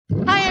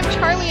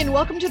Carly, and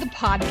welcome to the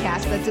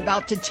podcast that's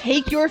about to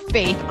take your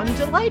faith on a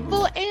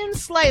delightful and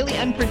slightly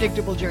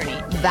unpredictable journey.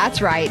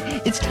 That's right.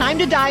 It's time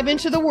to dive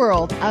into the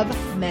world of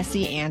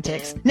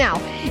Messi-Antics.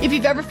 Now, if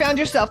you've ever found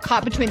yourself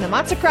caught between the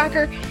matzah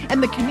cracker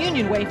and the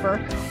communion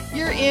wafer,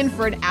 you're in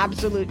for an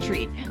absolute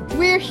treat.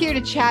 We're here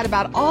to chat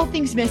about all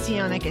things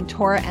Messianic and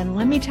Torah, and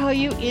let me tell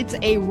you, it's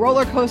a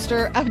roller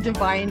coaster of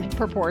divine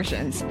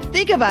proportions.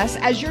 Think of us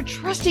as your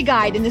trusty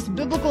guide in this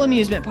biblical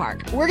amusement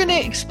park. We're going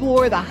to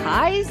explore the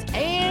highs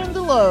and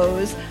the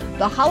lows,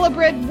 the challah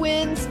bread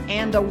wins,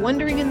 and the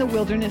wandering in the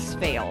wilderness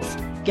fails.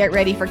 Get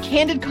ready for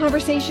candid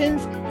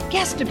conversations,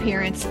 guest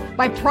appearance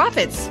by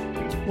prophets,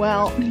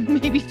 well,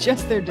 maybe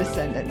just their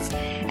descendants,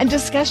 and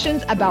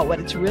discussions about what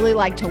it's really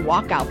like to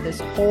walk out this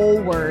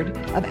whole word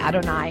of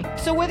Adonai.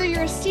 So whether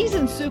you're a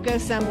seasoned sukkah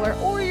assembler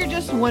or you're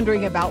just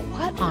wondering about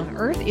what on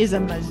earth is a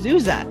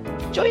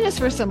mezuzah, join us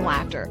for some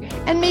laughter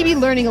and maybe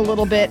learning a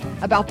little bit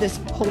about this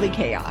holy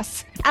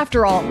chaos.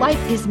 After all,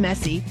 life is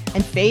messy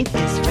and faith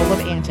is full of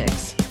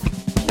antics.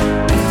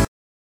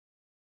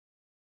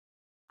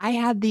 I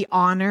had the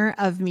honor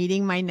of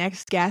meeting my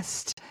next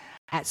guest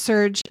at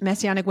Surge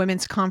Messianic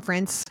Women's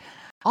Conference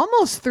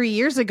almost 3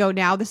 years ago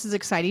now. This is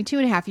exciting,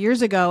 2.5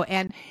 years ago.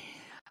 And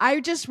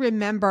I just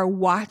remember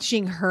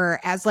watching her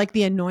as like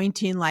the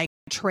anointing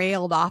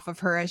trailed off of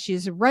her as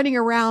she's running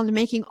around,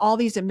 making all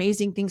these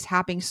amazing things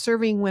happen,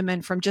 serving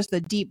women from just the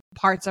deep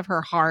parts of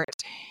her heart.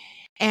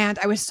 And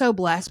I was so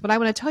blessed. But I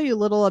want to tell you a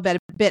little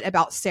bit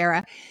about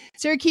Sarah.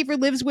 Sarah Kiefer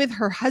lives with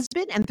her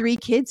husband and 3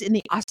 kids in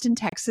the Austin,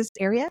 Texas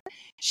area.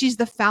 She's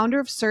the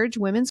founder of Surge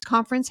Women's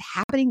Conference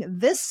happening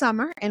this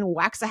summer in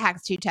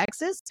Waxahachie,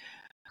 Texas.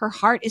 Her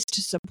heart is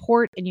to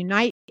support and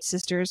unite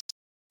sisters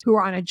who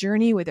are on a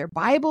journey with their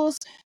Bibles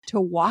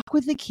to walk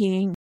with the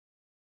King,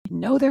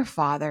 know their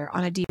Father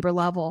on a deeper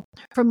level.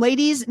 From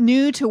ladies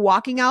new to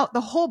walking out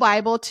the whole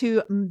Bible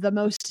to the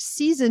most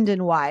seasoned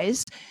and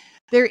wise,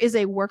 there is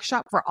a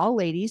workshop for all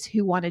ladies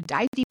who want to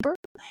dive deeper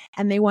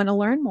and they want to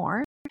learn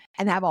more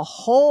and have a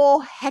whole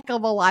heck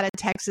of a lot of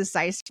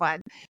Texas-sized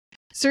fun.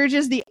 Surge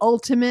is the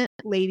ultimate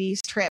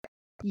ladies trip.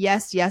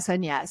 Yes, yes,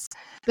 and yes.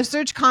 The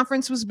Surge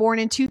Conference was born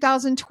in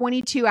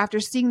 2022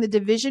 after seeing the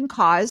division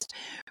caused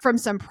from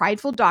some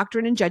prideful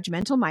doctrine and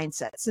judgmental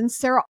mindsets. And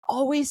Sarah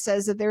always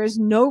says that there is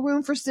no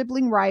room for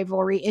sibling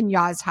rivalry in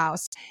Yah's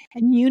house,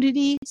 and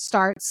unity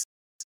starts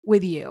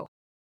with you.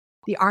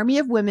 The army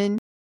of women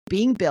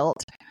being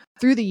built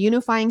through the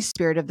unifying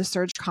spirit of the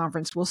Surge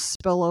Conference will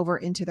spill over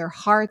into their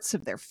hearts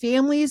of their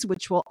families,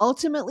 which will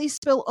ultimately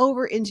spill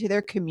over into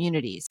their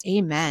communities.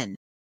 Amen.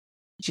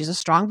 She's a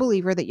strong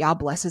believer that Yah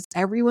blesses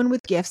everyone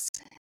with gifts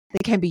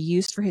that can be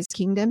used for his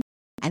kingdom,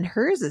 and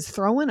hers is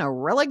throwing a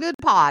really good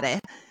party.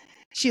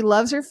 She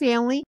loves her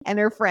family and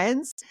her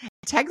friends,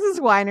 Texas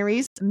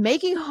wineries,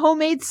 making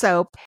homemade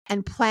soap,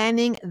 and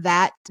planning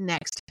that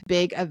next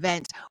big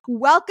event.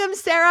 Welcome,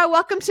 Sarah.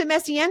 Welcome to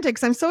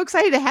Messi-Antics. I'm so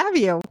excited to have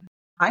you.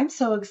 I'm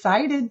so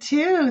excited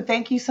too.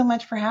 Thank you so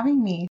much for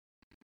having me.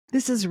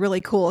 This is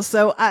really cool.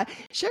 So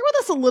share with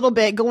us a little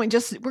bit we're going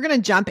to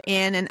jump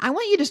in, and I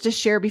want you just to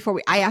share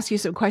before I ask you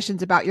some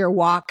questions about your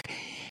walk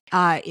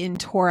in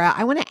Torah.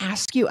 I want to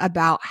ask you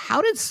about how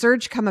did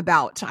Surge come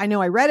about? I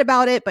know I read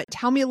about it, but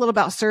tell me a little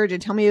about Surge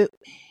and tell me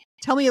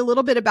a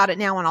little bit about it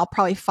now, and I'll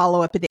probably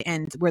follow up at the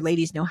end where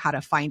ladies know how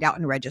to find out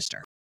and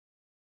register.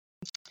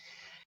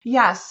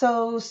 Yeah,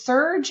 so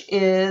Surge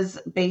is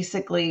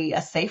basically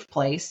a safe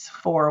place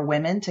for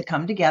women to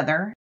come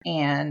together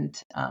and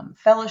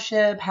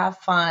fellowship, have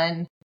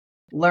fun,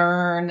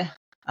 learn,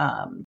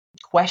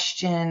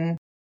 question.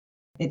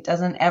 It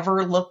doesn't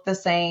ever look the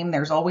same.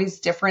 There's always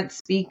different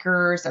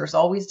speakers. There's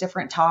always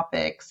different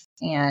topics.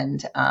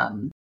 And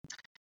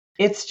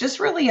it's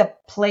just really a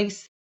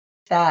place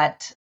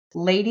that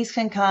ladies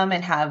can come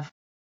and have.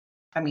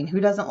 I mean, who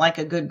doesn't like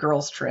a good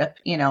girls trip?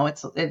 You know,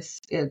 it's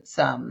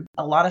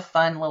a lot of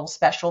fun, little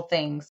special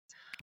things,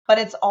 but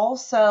it's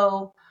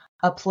also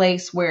a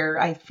place where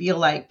I feel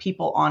like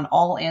people on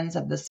all ends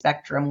of the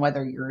spectrum,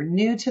 whether you're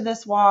new to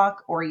this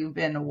walk or you've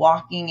been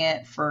walking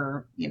it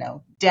for,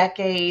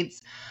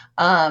 decades,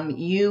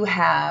 you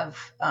have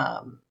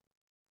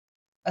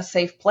a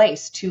safe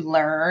place to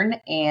learn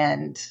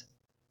and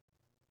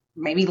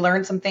maybe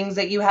learn some things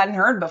that you hadn't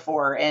heard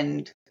before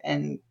and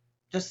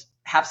just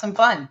have some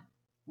fun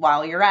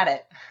while you're at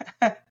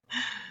it.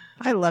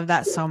 I love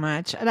that so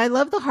much. And I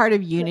love the heart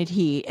of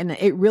unity. And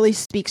it really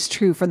speaks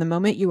true from the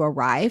moment you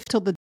arrive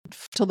till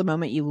the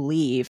moment you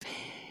leave.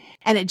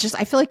 And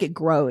I feel like it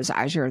grows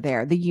as you're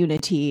there, the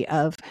unity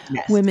of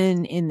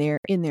women in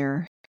their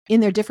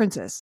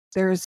differences.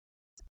 It's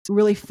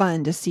really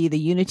fun to see the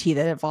unity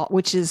that evolved,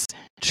 which is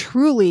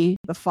truly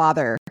the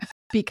Father,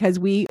 because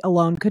we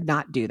alone could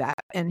not do that.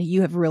 And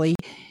you have really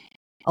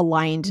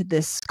aligned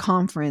this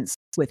conference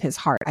with his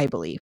heart, I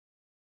believe.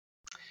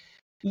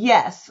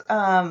 Yes.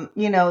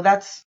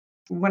 That's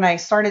when I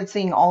started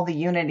seeing all the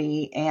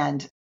unity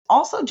and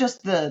also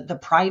just the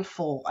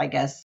prideful, I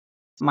guess,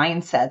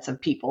 mindsets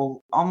of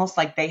people, almost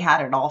like they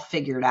had it all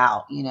figured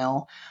out,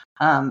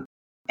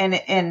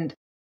 and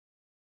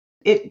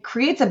it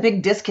creates a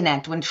big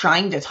disconnect when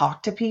trying to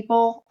talk to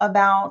people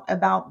about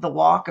the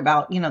walk,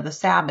 about, the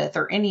Sabbath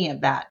or any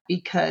of that,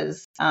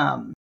 because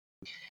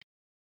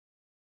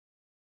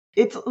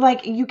it's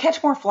like you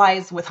catch more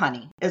flies with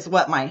honey, is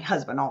what my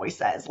husband always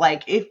says.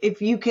 Like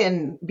if you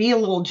can be a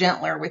little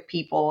gentler with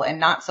people and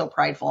not so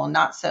prideful and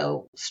not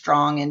so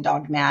strong and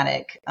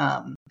dogmatic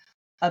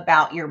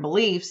about your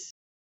beliefs,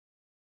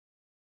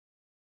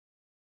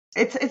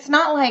 it's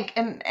not like,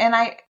 and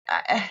I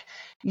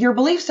your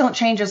beliefs don't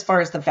change as far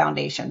as the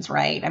foundations,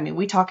 right? I mean,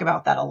 we talk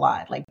about that a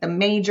lot. Like the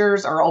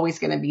majors are always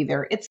going to be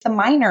there. It's the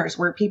minors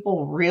where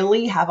people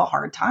really have a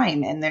hard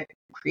time, and that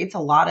creates a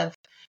lot of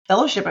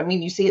fellowship. I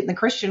mean, you see it in the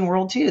Christian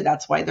world too.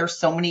 That's why there's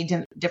so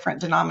many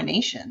different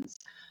denominations.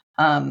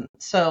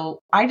 So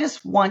I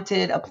just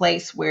wanted a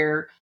place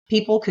where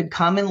people could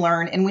come and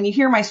learn. And when you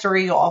hear my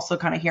story, you'll also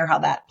kind of hear how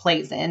that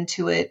plays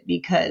into it,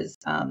 because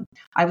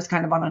I was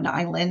kind of on an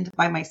island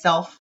by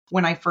myself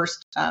when I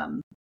first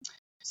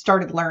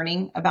started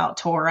learning about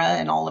Torah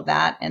and all of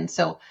that. And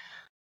so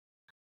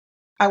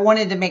I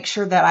wanted to make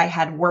sure that I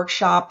had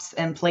workshops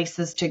and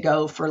places to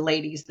go for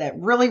ladies that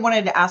really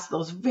wanted to ask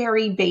those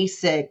very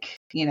basic,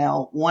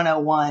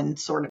 101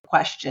 sort of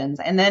questions.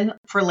 And then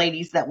for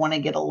ladies that want to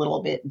get a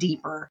little bit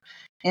deeper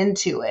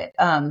into it,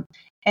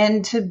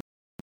 and to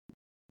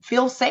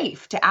feel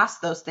safe to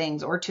ask those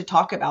things or to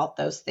talk about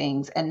those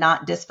things and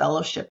not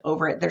disfellowship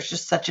over it. There's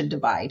just such a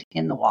divide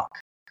in the walk.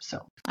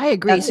 So I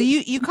agree. So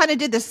you kind of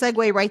did the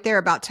segue right there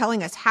about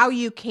telling us how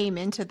you came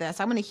into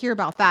this. I'm going to hear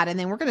about that, and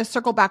then we're going to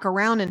circle back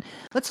around and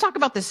let's talk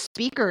about the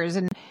speakers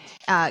and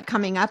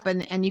coming up,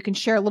 and you can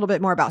share a little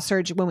bit more about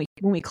Surge when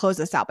we close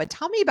this out. But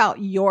tell me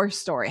about your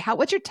story.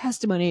 What's your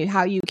testimony?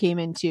 How you came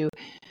into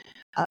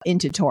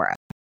Torah?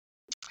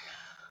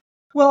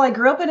 Well, I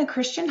grew up in a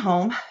Christian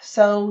home,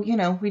 so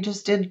we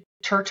just did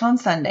church on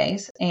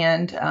Sundays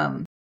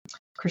and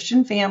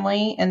Christian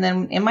family. And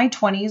then in my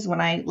 20s, when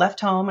I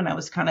left home and I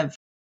was kind of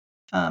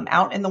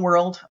out in the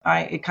world,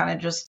 it kind of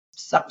just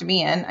sucked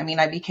me in. I mean,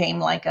 I became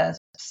like a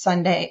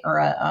Sunday or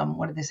a,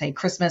 what did they say,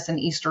 Christmas and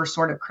Easter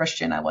sort of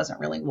Christian. I wasn't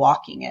really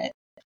walking it.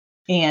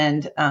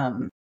 And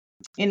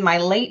in my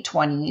late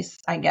 20s,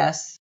 I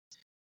guess,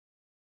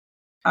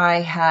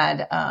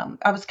 I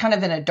was kind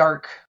of in a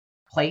dark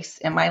place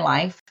in my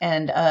life.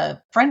 And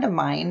a friend of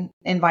mine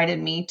invited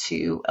me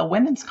to a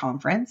women's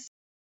conference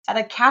at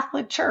a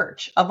Catholic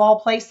church of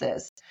all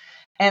places.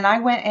 And I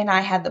went and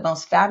I had the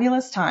most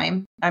fabulous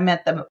time. I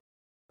met the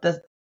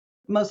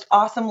most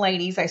awesome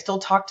ladies. I still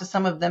talk to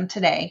some of them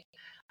today.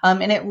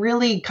 And it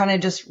really kind of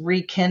just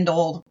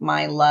rekindled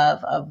my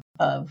love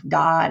of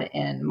God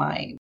and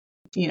my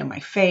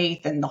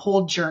faith and the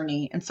whole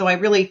journey. And so I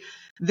really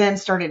then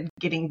started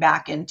getting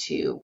back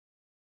into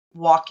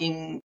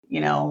walking,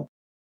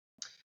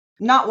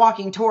 not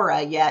walking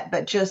Torah yet,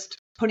 but just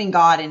putting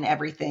God in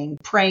everything,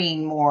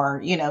 praying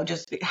more,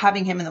 just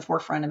having him in the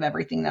forefront of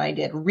everything that I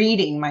did,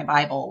 reading my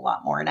Bible a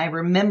lot more. And I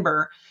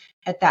remember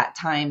at that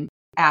time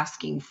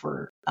asking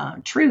for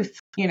truth,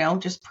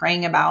 just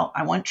praying about,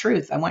 I want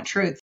truth.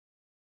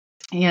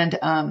 And,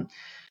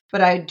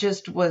 but I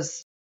just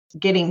was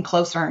getting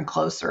closer and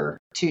closer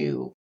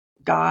to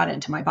God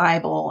and to my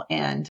Bible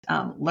and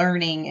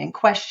learning and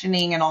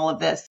questioning and all of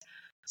this.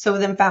 So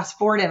then fast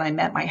forward and I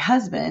met my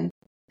husband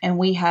and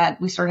we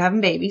started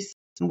having babies.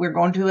 And we were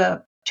going to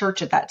a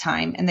church at that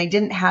time and they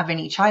didn't have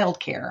any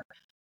childcare.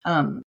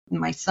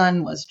 My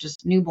son was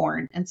just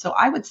newborn. And so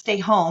I would stay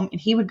home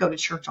and he would go to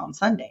church on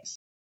Sundays.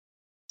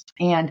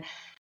 And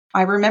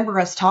I remember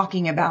us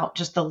talking about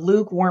just the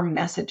lukewarm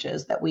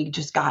messages that we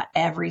just got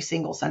every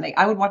single Sunday.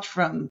 I would watch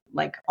from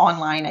like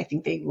online. I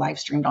think they live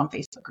streamed on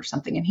Facebook or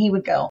something, and he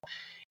would go.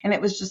 And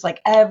it was just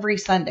like every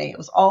Sunday, it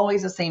was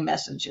always the same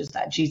messages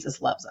that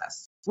Jesus loves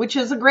us, which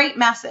is a great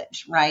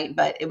message, right?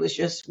 But it was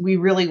just, we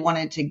really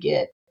wanted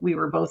to we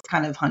were both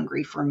kind of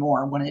hungry for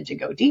more, wanted to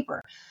go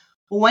deeper.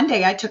 Well, one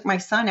day I took my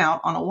son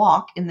out on a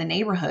walk in the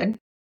neighborhood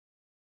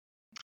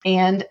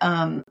and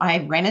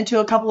I ran into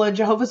a couple of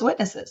Jehovah's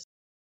Witnesses.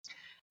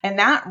 And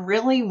that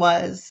really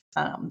was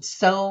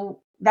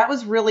that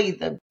was really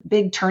the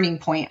big turning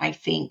point, I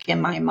think,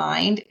 in my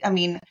mind. I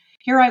mean,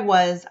 here I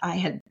was, I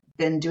had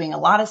been doing a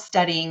lot of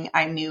studying.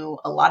 I knew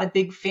a lot of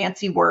big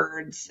fancy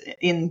words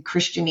in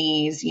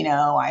Christianese.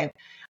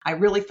 I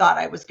really thought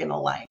I was going to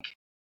like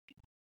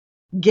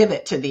give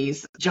it to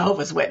these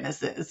Jehovah's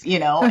Witnesses,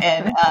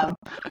 and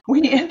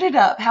we ended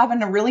up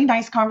having a really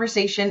nice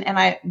conversation.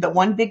 And the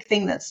one big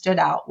thing that stood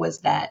out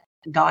was that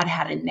God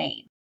had a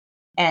name.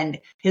 And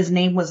his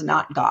name was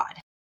not God,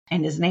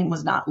 and his name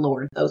was not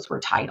Lord. Those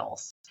were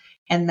titles.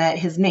 And that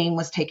his name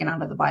was taken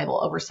out of the Bible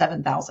over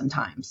 7,000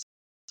 times.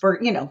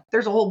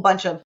 There's a whole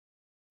bunch of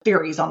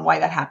theories on why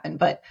that happened.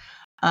 But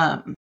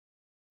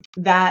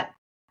that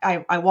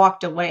I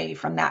walked away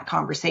from that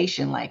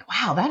conversation like,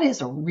 wow, that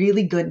is a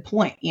really good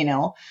point,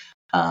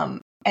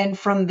 and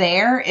from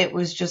there, it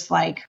was just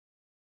like,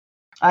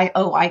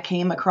 I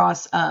came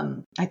across,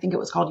 I think it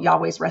was called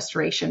Yahweh's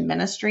Restoration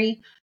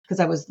Ministry, because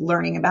I was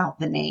learning about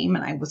the name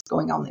and I was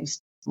going on these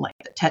like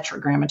the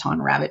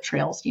Tetragrammaton rabbit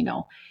trails,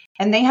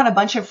 and they had a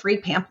bunch of free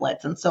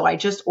pamphlets. And so I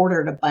just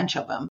ordered a bunch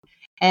of them.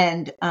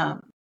 And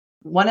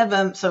one of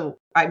them, so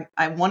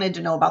I wanted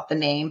to know about the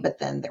name, but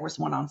then there was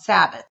one on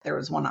Sabbath. There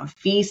was one on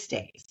feast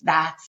days.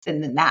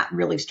 And then that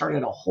really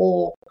started a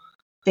whole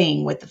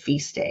thing with the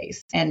feast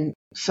days. And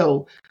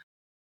so,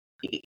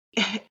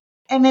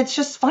 and it's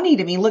just funny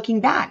to me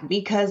looking back,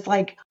 because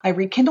like I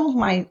rekindled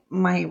my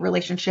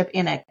relationship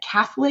in a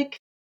Catholic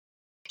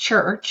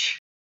church,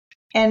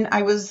 and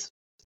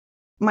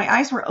my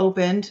eyes were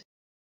opened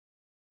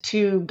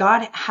to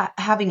God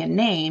having a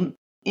name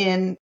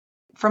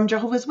from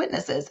Jehovah's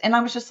Witnesses. And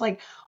I was just like,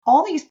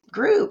 all these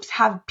groups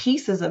have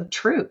pieces of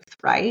truth,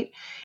 right?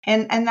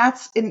 And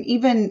that's, and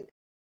even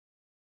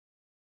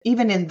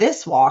in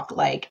this walk,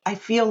 like, I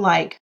feel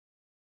like,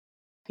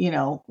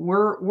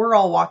 we're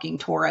all walking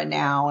Torah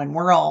now, and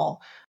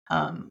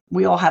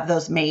we all have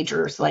those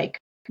majors, like,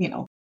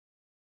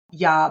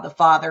 Yah, the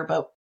Father,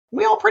 but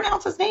we all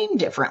pronounce his name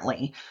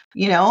differently,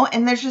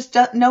 and there's just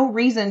no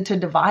reason to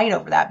divide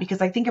over that,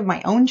 because I think of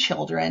my own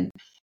children,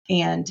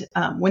 and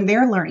when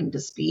they're learning to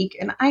speak,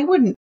 and I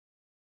wouldn't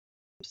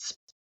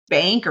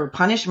spank or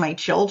punish my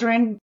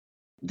children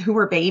who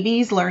were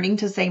babies learning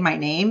to say my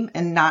name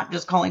and not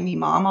just calling me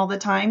mom all the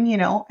time.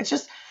 It's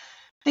just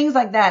things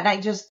like that. And I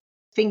just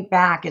think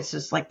back, it's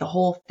just like the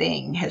whole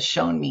thing has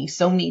shown me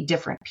so many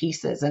different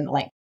pieces, and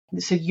like,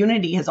 so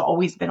unity has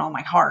always been on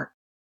my heart.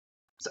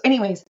 So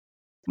anyways,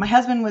 my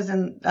husband was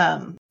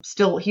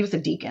he was a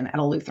deacon at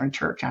a Lutheran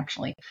church,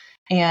 actually.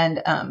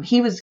 And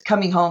he was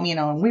coming home,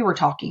 and we were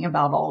talking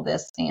about all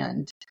this.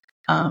 And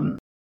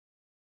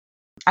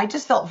I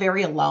just felt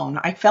very alone.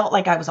 I felt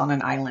like I was on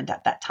an island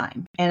at that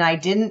time. And I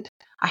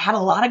had a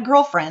lot of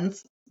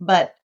girlfriends,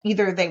 but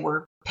either they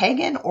were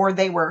pagan or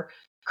they were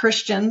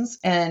Christians.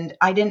 And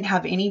I didn't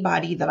have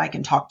anybody that I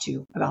can talk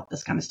to about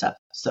this kind of stuff.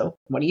 So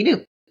what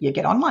do? You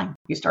get online,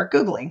 you start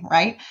Googling,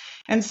 right?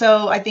 And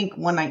so I think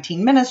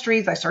 119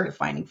 Ministries, I started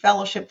finding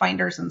fellowship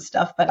finders and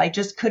stuff, but I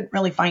just couldn't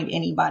really find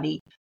anybody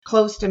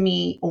close to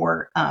me,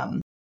 or I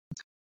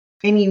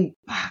don't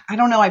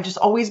know. I've just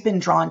always been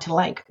drawn to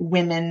like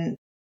women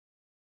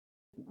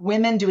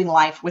doing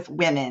life with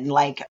women,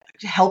 like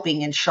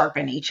helping and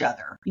sharpen each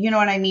other. You know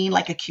what I mean?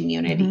 Like a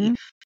community,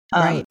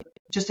 Right.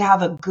 Just to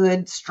have a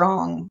good,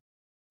 strong,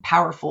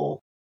 powerful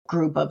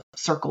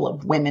circle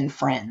of women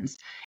friends.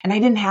 And I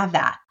didn't have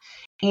that.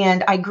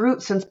 And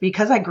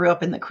because I grew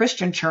up in the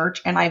Christian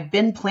church, and I've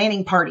been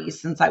planning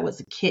parties since I was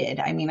a kid.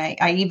 I mean,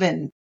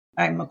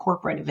 I'm a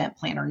corporate event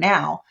planner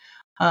now.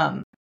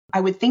 I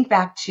would think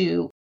back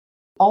to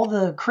all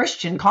the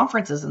Christian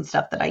conferences and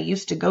stuff that I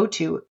used to go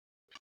to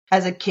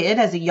as a kid,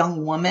 as a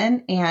young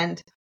woman.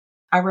 And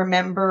I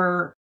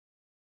remember,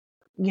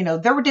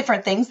 there were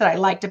different things that I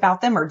liked about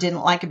them or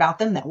didn't like about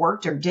them, that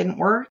worked or didn't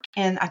work.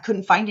 And I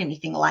couldn't find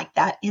anything like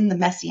that in the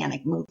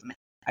Messianic movement.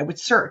 I would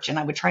search, and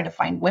I would try to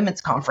find women's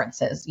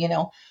conferences,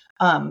 to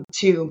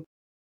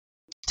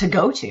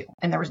go to,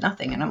 and there was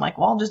nothing. And I'm like,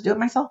 well, I'll just do it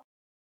myself.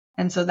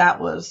 And so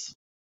that was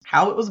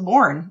how it was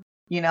born,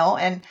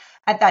 and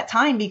at that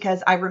time,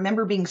 because I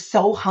remember being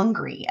so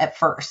hungry at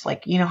first,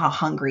 like, how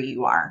hungry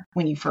you are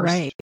when you first,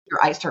 Right.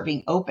 your eyes start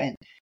being open.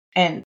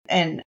 And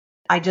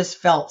I just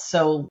felt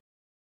so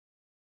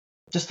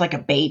just like a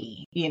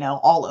baby,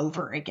 all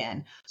over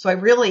again. So I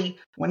really,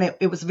 when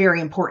it was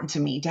very important to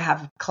me to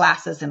have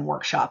classes and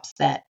workshops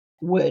that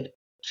would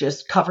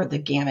just cover the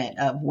gamut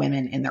of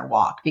women in their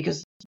walk,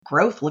 because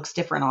growth looks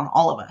different on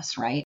all of us,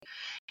 right?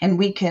 And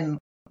we can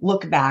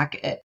look back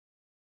at,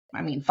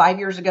 5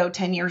 years ago,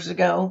 10 years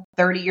ago,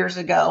 30 years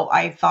ago,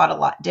 I thought a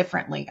lot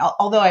differently.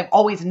 Although I've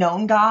always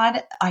known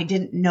God, I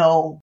didn't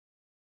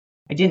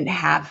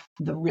have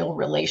the real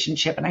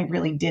relationship, and I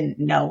really didn't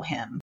know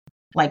him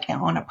like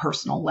on a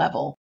personal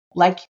level,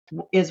 like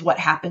is what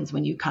happens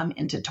when you come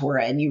into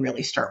Torah and you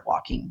really start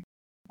walking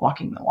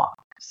the walk.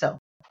 So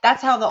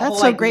that's how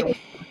That's so great.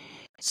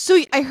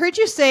 So I heard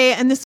you say,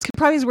 and this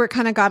probably is where it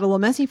kind of got a little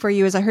messy for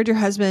you, is I heard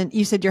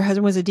you said your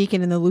husband was a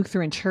deacon in the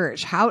Lutheran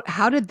church.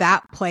 How did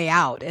that play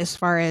out, as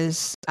far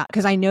as,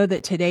 because I know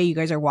that today you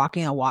guys are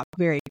walking a walk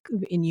very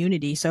in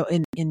unity. So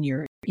in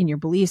your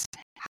beliefs,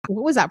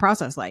 what was that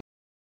process like?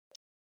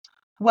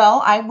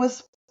 Well, I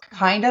was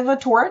kind of a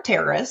Torah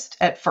terrorist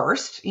at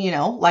first,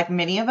 like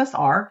many of us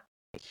are.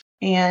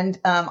 And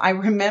I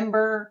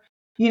remember,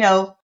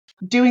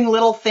 doing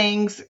little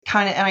things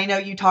kind of, and I know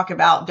you talk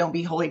about don't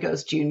be Holy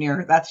Ghost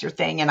Junior. That's your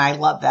thing. And I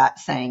love that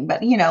saying,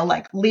 but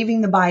like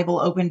leaving the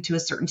Bible open to a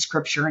certain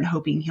scripture and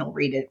hoping he'll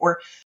read it, or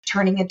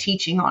turning a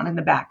teaching on in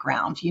the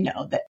background,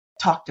 that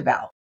talked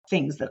about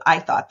things that I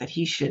thought that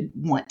he should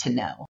want to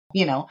know,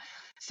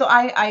 So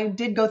I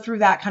did go through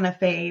that kind of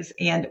phase,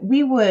 and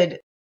we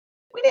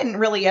didn't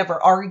really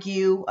ever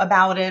argue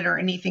about it or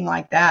anything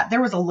like that.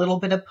 There was a little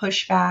bit of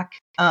pushback.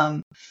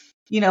 I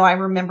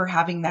remember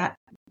having that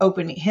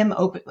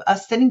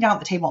us sitting down at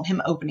the table and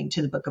him opening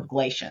to the book of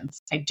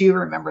Galatians. I do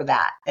remember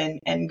that,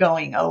 and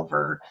going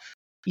over,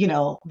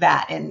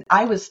 that. And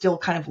I was still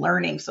kind of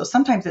learning. So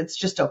sometimes it's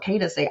just okay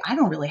to say, I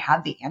don't really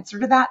have the answer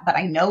to that, but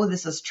I know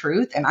this is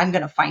truth and I'm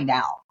going to find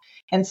out.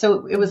 And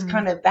so it was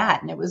kind of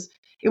that. And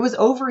it was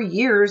over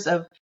years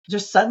of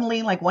just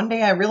suddenly, like one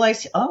day I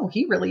realized, oh,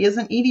 he really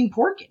isn't eating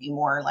pork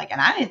anymore. Like, and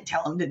I didn't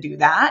tell him to do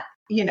that,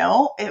 and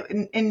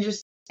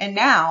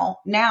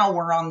now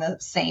we're on the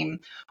same,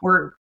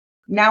 we're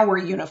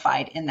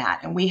unified in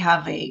that. And we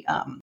have a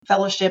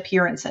fellowship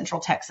here in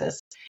Central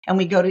Texas, and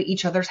we go to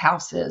each other's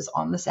houses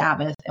on the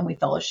Sabbath and we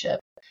fellowship.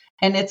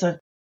 And it's a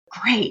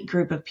great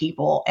group of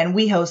people. And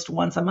we host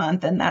once a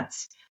month. And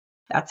that's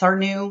our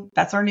new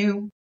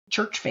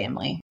church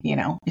family,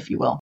 if you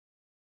will.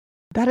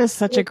 That is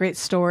such a great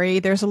story.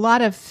 There's a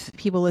lot of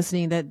people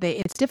listening that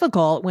it's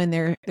difficult when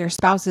their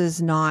spouse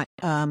is not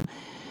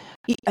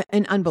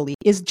an unbelief,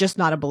 is just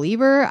not a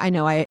believer. I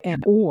know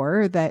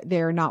or that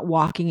they're not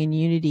walking in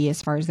unity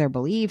as far as their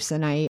beliefs.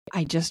 And I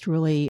just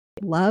really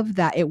love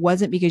that it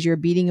wasn't because you're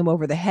beating them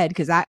over the head,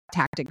 because that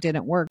tactic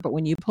didn't work. But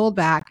when you pulled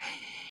back,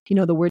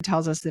 the word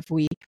tells us if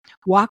we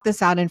walk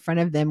this out in front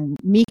of them,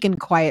 meek and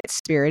quiet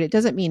spirit, it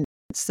doesn't mean,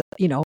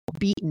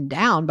 beaten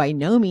down by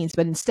no means,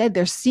 but instead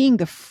they're seeing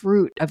the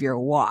fruit of your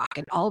walk.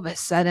 And all of a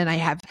sudden I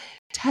have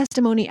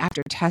testimony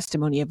after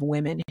testimony of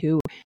women who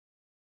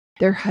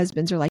their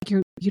husbands are like,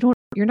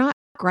 you're not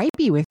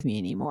gripey with me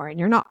anymore, and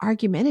you're not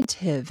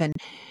argumentative, and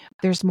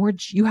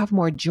you have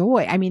more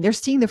joy. I mean, they're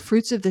seeing the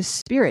fruits of the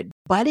Spirit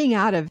budding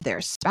out of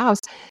their spouse.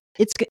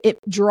 It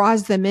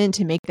draws them in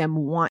to make them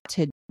want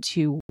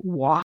to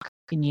walk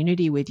in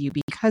unity with you,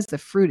 because the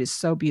fruit is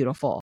so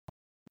beautiful.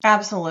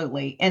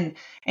 Absolutely. And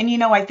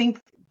I think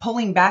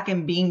pulling back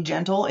and being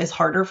gentle is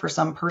harder for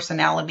some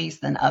personalities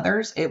than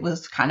others. It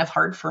was kind of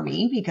hard for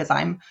me because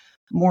I'm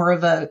more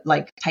of a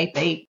type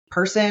A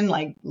person,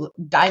 like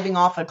diving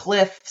off a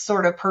cliff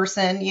sort of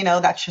person.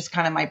 That's just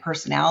kind of my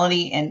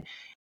personality. And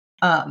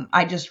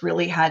I just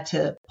really had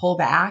to pull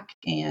back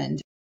and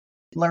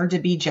learn to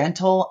be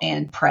gentle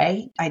and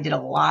pray. I did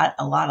a lot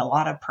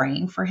of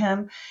praying for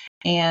him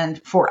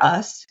and for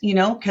us,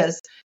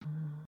 because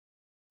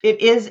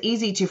it is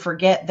easy to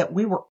forget that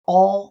we were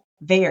all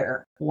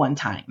there one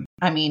time.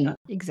 I mean,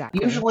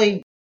 exactly.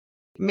 Usually,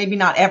 maybe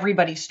not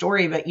everybody's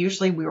story, but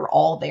usually we were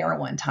all there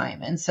one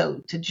time. And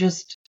so to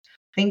just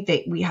think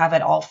that we have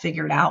it all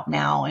figured out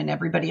now and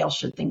everybody else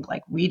should think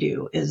like we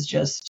do is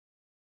just,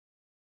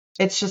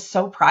 it's just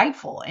so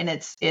prideful, and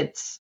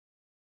it's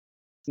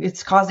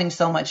causing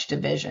so much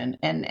division.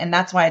 And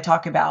that's why I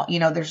talk about,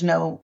 there's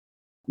no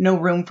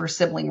room for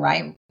sibling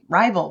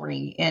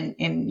rivalry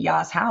in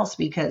Yah's house,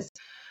 because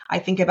I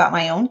think about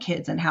my own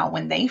kids and how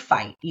when they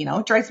fight,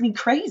 it drives me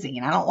crazy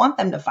and I don't want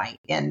them to fight.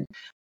 And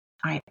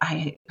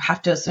I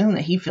have to assume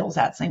that he feels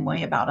that same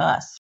way about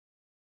us.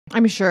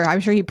 I'm sure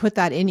he put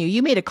that in you.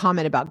 You made a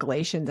comment about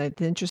Galatians.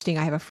 It's interesting.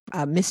 I have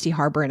Misty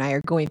Harbor and I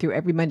are going through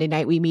every Monday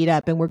night we meet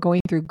up, and we're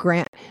going through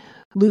Grant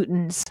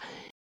Luton's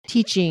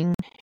teaching,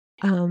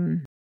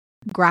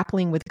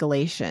 grappling with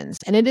Galatians.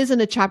 And it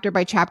isn't a chapter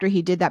by chapter.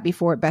 He did that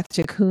before at Beth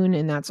Tikkun,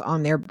 and that's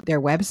on their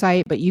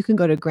website. But you can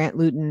go to Grant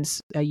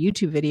Luton's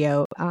YouTube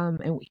video.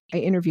 And I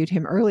interviewed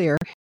him earlier.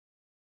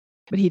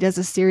 But he does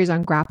a series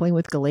on grappling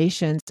with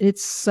Galatians.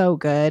 It's so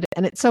good.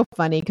 And it's so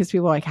funny because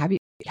people are like,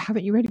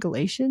 haven't you read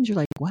Galatians? You're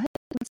like, what?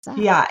 What's that?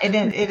 Yeah, it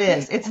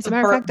is. It's As a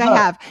matter of fact, I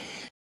have.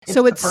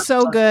 So it's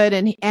so good.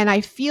 And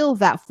I feel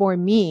that for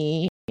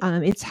me,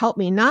 it's helped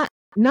me not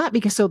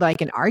because so that I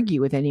can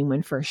argue with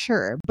anyone for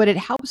sure, but it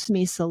helps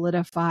me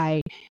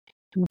solidify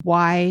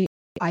why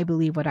I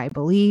believe what I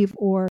believe,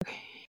 or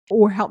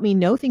help me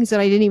know things that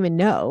I didn't even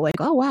know. Like,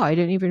 oh, wow, I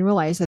didn't even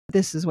realize that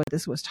this is what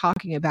this was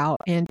talking about.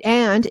 And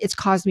it's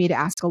caused me to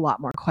ask a lot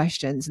more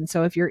questions. And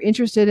so if you're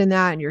interested in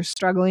that and you're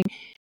struggling,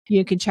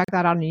 you can check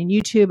that out on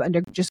YouTube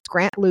under just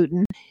Grant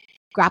Luton,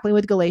 Grappling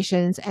with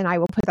Galatians. And I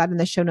will put that in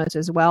the show notes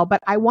as well. But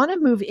I want to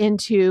move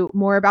into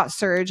more about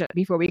Surge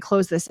before we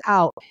close this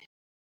out.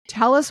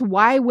 Tell us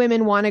why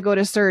women want to go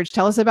to Surge.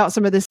 Tell us about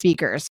some of the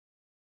speakers.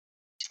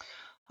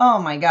 Oh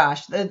my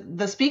gosh.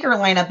 The speaker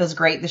lineup is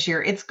great this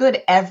year. It's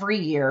good every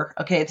year.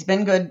 Okay. It's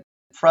been good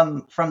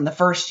from the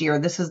first year.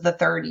 This is the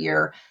third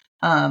year.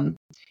 And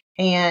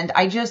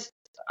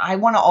I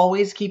want to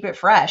always keep it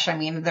fresh. I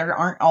mean, there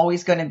aren't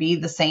always going to be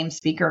the same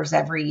speakers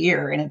every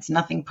year, and it's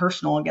nothing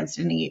personal against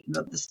any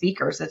of the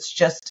speakers. It's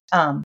just,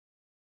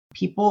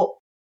 people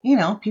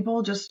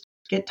just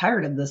get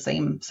tired of the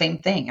same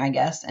thing, I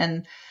guess.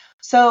 And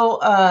so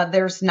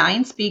there's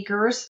 9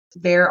 speakers.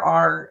 There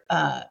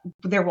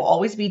will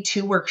always be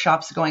 2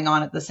 workshops going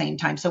on at the same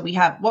time. So we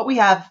always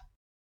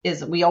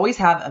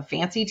have a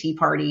fancy tea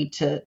party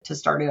to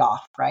start it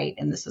off, right?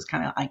 And this is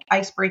kind of like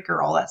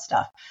icebreaker, all that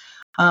stuff.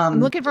 I'm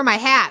looking for my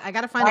hat. I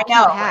got to find a cute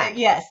hat.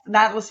 Yes,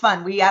 that was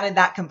fun. We added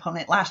that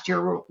component last year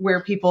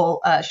where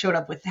people showed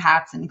up with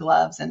hats and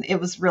gloves, and it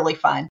was really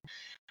fun.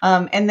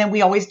 And then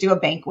we always do a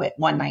banquet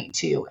one night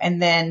too.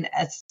 And then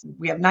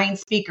we have 9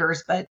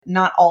 speakers, but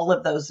not all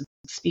of those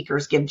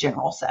speakers give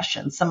general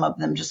sessions. Some of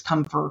them just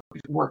come for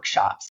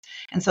workshops.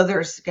 And so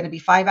there's going to be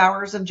 5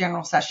 hours of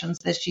general sessions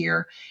this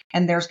year.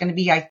 And there's going to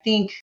be,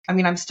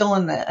 I'm still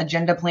in the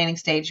agenda planning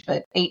stage,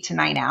 but 8 to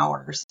 9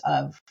 hours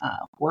of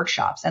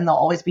workshops. And there'll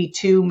always be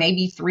 2,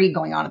 maybe 3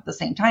 going on at the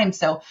same time.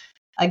 So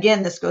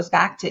again, this goes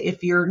back to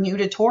if you're new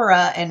to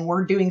Torah and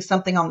we're doing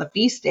something on the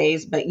feast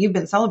days, but you've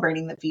been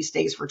celebrating the feast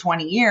days for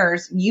 20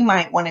 years, you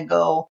might want to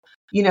go,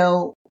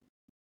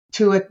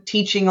 to a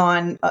teaching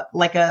on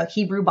like a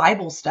Hebrew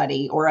Bible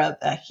study or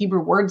a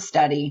Hebrew word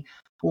study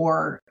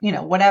or,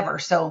 whatever.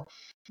 So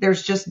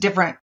there's just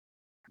different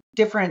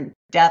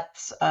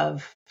depths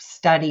of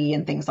study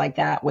and things like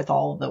that with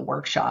all the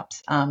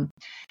workshops. And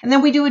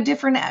then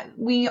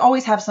we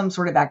always have some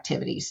sort of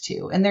activities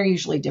too. And they're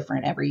usually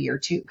different every year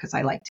too, because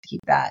I like to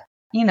keep that,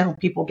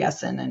 people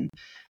guessing, and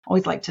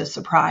always like to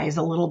surprise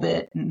a little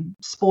bit and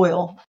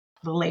spoil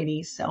the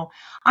ladies. So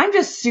I'm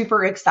just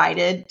super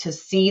excited to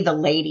see the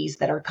ladies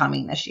that are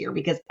coming this year,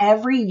 because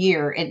every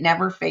year it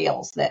never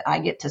fails that I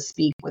get to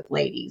speak with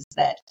ladies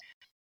that,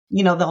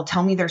 they'll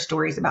tell me their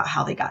stories about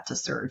how they got to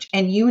Surge.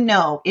 And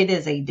it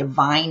is a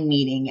divine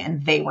meeting,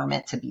 and they were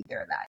meant to be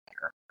there that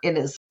year. It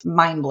is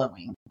mind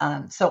blowing.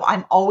 So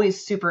I'm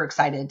always super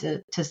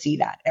excited to see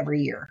that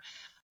every year.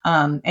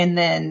 And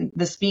then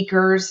the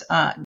speakers,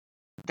 when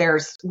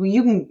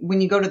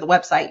you go to the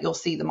website, you'll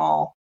see them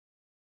all.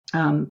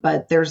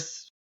 But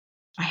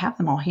I have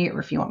them all here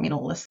if you want me to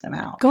list them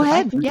out. Go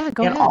ahead. Yeah,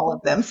 go ahead. All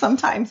of them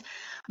sometimes.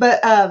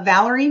 But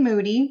Valerie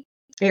Moody,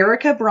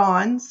 Erica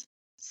Bronze,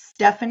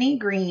 Stephanie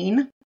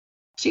Green.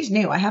 She's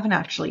new. I haven't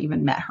actually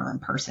even met her in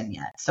person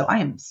yet. So I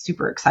am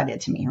super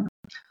excited to meet her.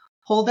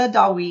 Hulda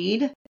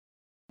Daweed,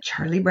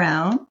 Charlie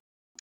Brown,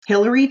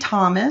 Hillary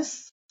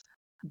Thomas,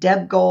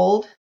 Deb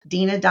Gold,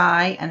 Dina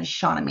Dye, and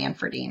Shauna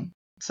Manfredine.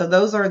 So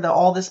those are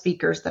all the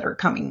speakers that are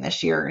coming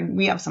this year. And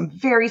we have some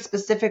very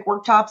specific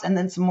workshops and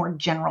then some more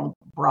general,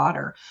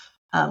 broader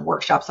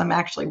workshops. I'm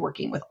actually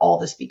working with all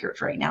the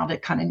speakers right now to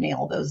kind of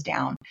nail those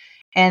down.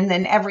 And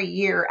then every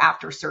year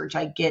after Surge,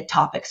 I get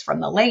topics from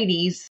the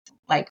ladies,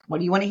 like, what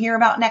do you want to hear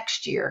about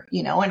next year?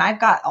 And I've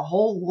got a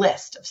whole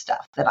list of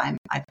stuff that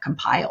I've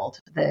compiled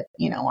that,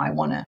 I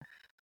want to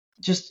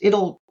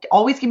it'll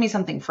always give me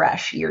something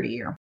fresh year to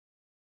year.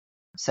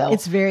 So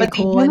it's very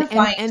cool. And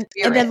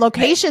the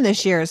location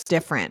this year is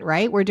different,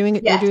 right? We're doing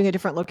a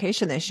different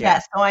location this year.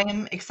 Yes. So I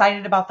am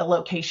excited about the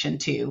location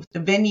too. The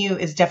venue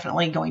is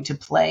definitely going to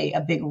play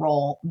a big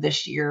role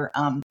this year.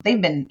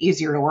 They've been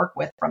easier to work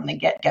with from the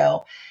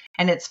get-go.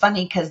 And it's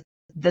funny because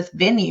this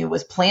venue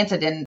was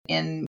planted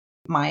in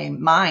my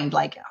mind,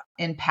 like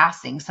in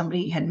passing.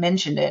 Somebody had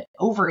mentioned it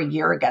over a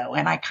year ago,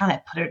 and I kind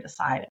of put it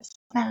aside. I was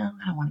like, no,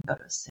 I don't want to go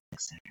to a civic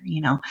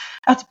center.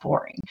 That's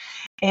boring.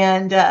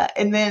 And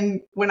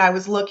then when I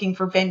was looking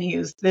for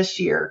venues this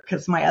year,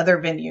 because my other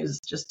venues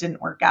just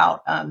didn't work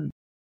out,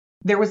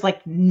 there was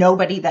like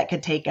nobody that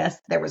could take us.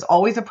 There was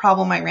always a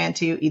problem I ran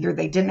to. Either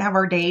they didn't have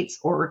our dates,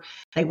 or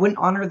they wouldn't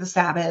honor the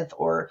Sabbath,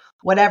 or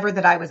whatever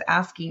that I was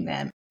asking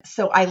them.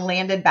 So I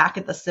landed back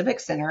at the Civic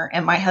Center,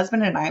 and my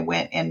husband and I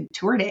went and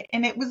toured it,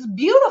 and it was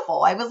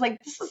beautiful. I was like,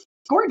 this is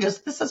gorgeous.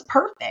 This is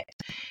perfect.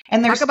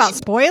 And talk about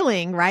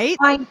spoiling, right?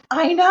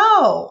 I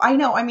know.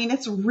 I mean,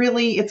 it's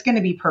going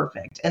to be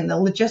perfect. And the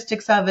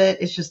logistics of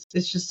it's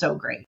just so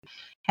great.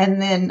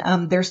 And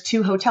then there's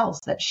 2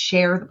 hotels that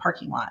share the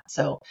parking lot.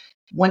 So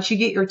once you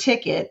get your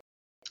ticket,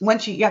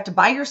 you have to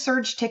buy your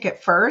Surge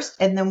ticket first.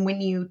 And then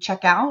when you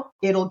check out,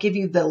 it'll give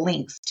you the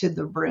links to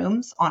the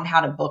rooms on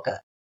how to book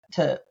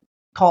to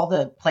call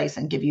the place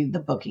and give you the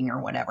booking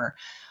or whatever.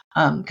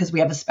 Because we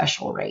have a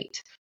special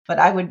rate. But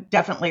I would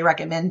definitely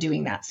recommend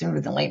doing that sooner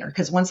than later,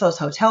 because once those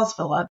hotels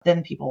fill up,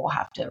 then people will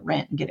have to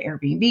rent and get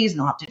Airbnbs, and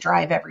they'll have to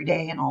drive every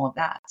day and all of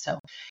that. So,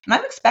 and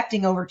I'm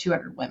expecting over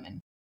 200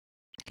 women.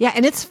 Yeah.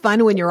 And it's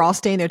fun when you're all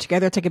staying there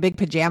together. It's like a big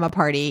pajama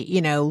party,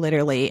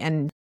 literally.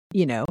 And,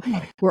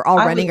 we're all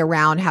running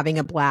around having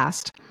a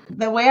blast.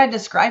 The way I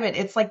describe it,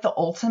 it's like the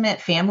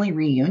ultimate family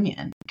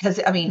reunion. Because,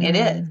 I mean, it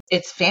is.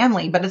 It's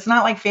family, but it's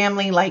not like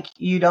family like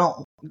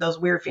those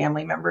weird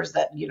family members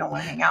that you don't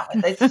want to hang out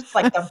with. It's just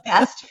like the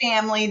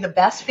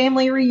best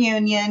family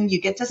reunion. You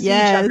get to see each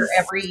other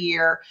every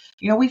year.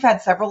 We've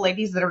had several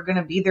ladies that are going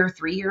to be there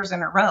 3 years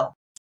in a row.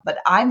 But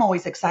I'm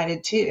always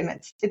excited too.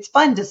 And it's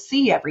fun to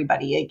see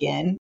everybody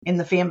again in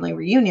the family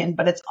reunion,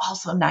 but it's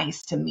also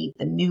nice to meet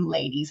the new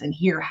ladies and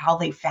hear how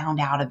they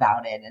found out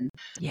about it, and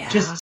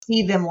just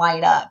see them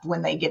light up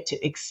when they get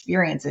to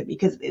experience it,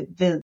 because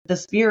the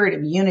spirit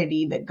of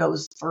unity that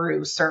goes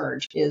through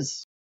Surge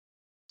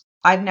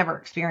I've never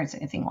experienced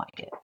anything like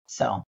it.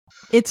 So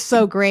it's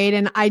so great.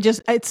 And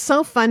it's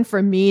so fun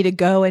for me to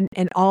go and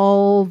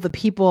all the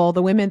people,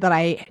 the women that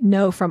I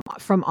know from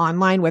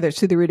online, whether it's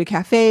through the Ruta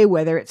Cafe,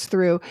 whether it's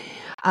through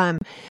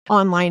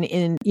online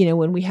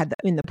when we had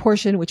in the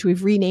portion, which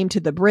we've renamed to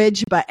the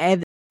Bridge, but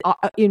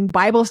in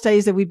Bible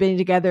studies that we've been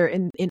together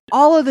in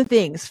all of the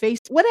things,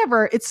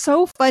 whatever. It's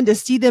so fun to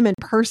see them in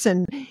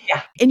person.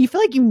 Yeah. And you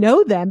feel like you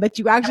know them, but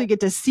you actually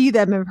get to see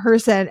them in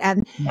person,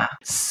 and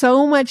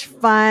so much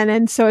fun.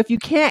 And so if you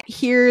can't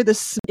hear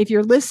this, if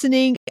you're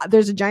listening,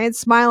 there's a giant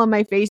smile on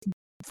my face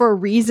for a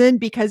reason,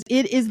 because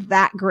it is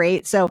that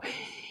great. So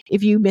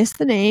if you missed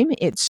the name,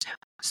 it's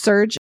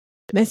Surge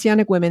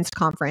Messianic Women's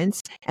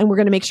Conference, and we're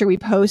going to make sure we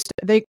post.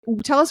 They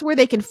tell us where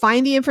they can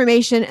find the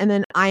information, and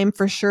then I am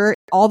for sure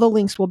all the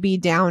links will be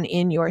down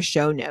in your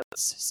show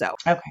notes. So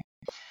okay,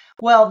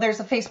 Well, there's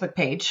a Facebook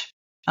page,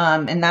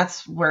 and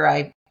that's where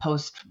I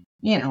post,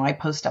 I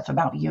post stuff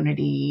about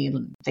unity,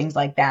 things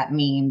like that,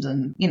 memes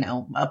and,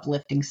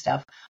 uplifting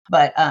stuff.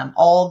 But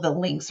all the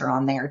links are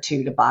on there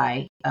too to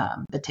buy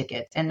the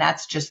ticket. And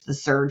that's just the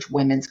Surge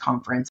Women's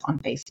Conference on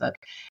Facebook.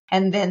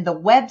 And then the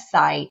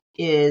website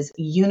is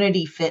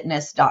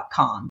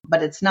unityfitness.com,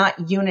 but it's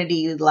not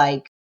unity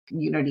like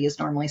unity is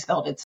normally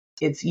spelled.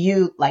 It's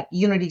you, like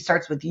unity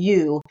starts with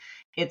U.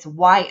 It's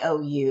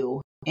YOUNITY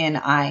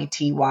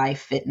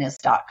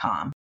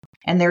fitness.com.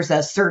 And there's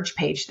a search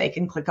page they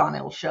can click on.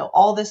 It'll show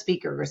all the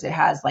speakers. It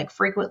has like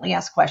frequently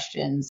asked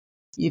questions.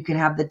 You can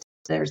have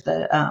there's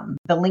the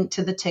link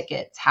to the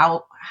tickets,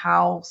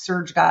 how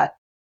Surge got,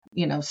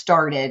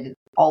 started.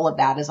 All of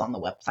that is on the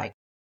website.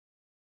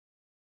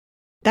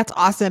 That's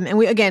awesome. And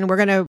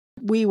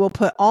we will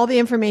put all the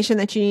information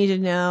that you need to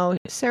know.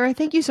 Sarah,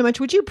 thank you so much.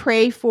 Would you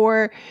pray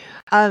for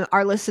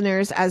our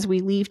listeners as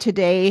we leave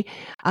today?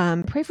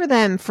 Pray for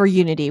them for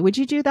unity. Would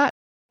you do that?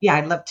 Yeah,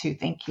 I'd love to.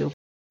 Thank you.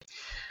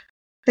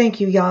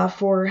 Thank you, Yah,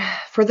 for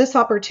this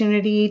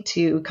opportunity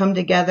to come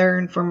together,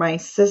 and for my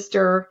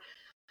sister,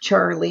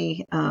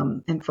 Charlie,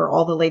 and for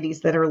all the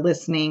ladies that are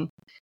listening.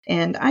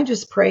 And I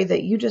just pray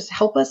that you just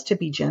help us to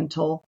be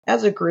gentle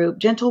as a group,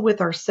 gentle with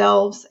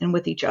ourselves and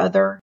with each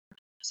other,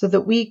 so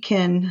that we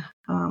can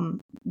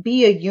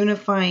be a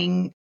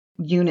unifying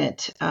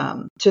unit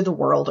to the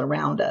world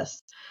around us.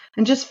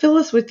 And just fill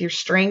us with your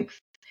strength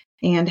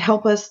and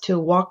help us to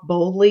walk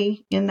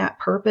boldly in that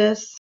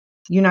purpose,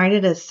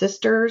 united as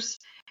sisters.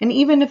 And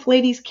even if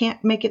ladies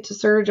can't make it to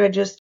Surge, I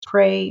just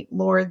pray,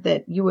 Lord,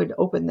 that you would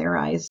open their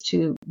eyes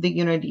to the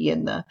unity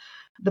and the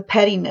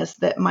pettiness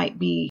that might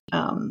be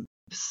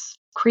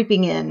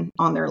creeping in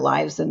on their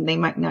lives, and they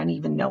might not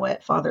even know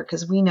it, Father,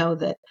 because we know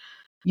that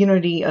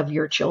unity of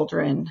your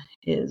children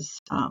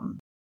is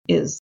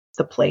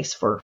the place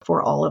for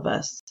all of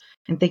us.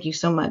 And thank you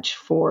so much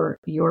for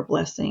your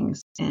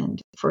blessings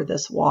and for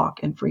this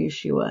walk and for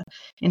Yeshua.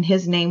 In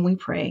his name we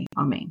pray.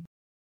 Amen.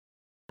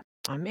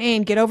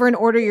 Amen. Get over and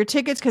order your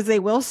tickets because they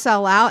will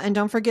sell out. And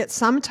don't forget,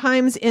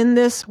 sometimes in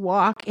this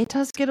walk, it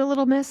does get a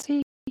little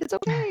messy. It's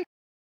okay.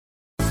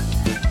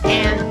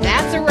 And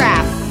that's a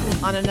wrap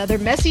on another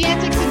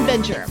Messi-Antics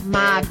adventure,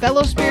 my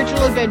fellow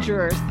spiritual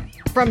adventurers.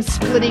 From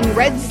splitting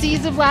red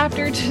seas of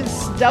laughter to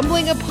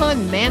stumbling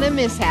upon manna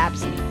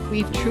mishaps,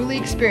 we've truly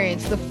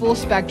experienced the full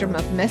spectrum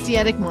of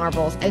Messianic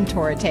marvels and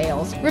Torah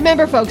tales.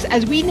 Remember, folks,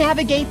 as we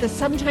navigate the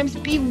sometimes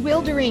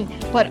bewildering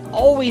but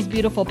always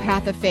beautiful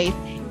path of faith,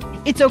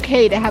 it's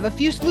okay to have a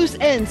few loose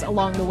ends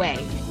along the way.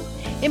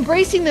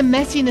 Embracing the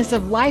messiness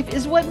of life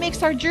is what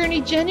makes our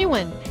journey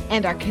genuine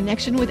and our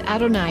connection with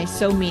Adonai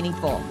so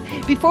meaningful.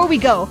 Before we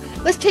go,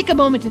 let's take a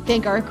moment to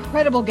thank our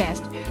incredible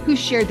guests who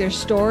shared their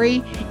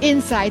story,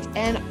 insights,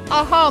 and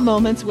aha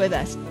moments with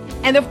us.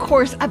 And of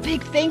course, a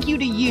big thank you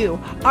to you,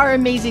 our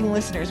amazing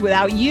listeners.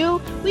 Without you,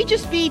 we'd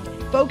just be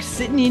folks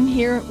sitting in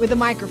here with a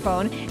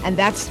microphone, and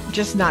that's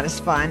just not as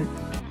fun.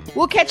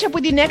 We'll catch up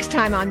with you next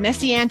time on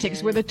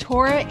Messi-Antics, where the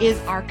Torah is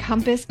our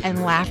compass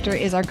and laughter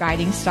is our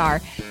guiding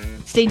star.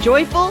 Stay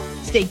joyful,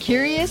 stay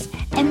curious,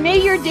 and may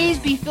your days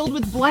be filled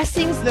with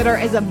blessings that are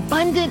as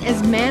abundant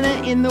as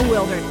manna in the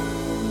wilderness.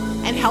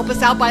 And help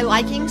us out by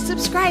liking,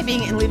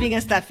 subscribing, and leaving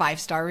us that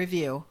 5-star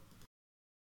review.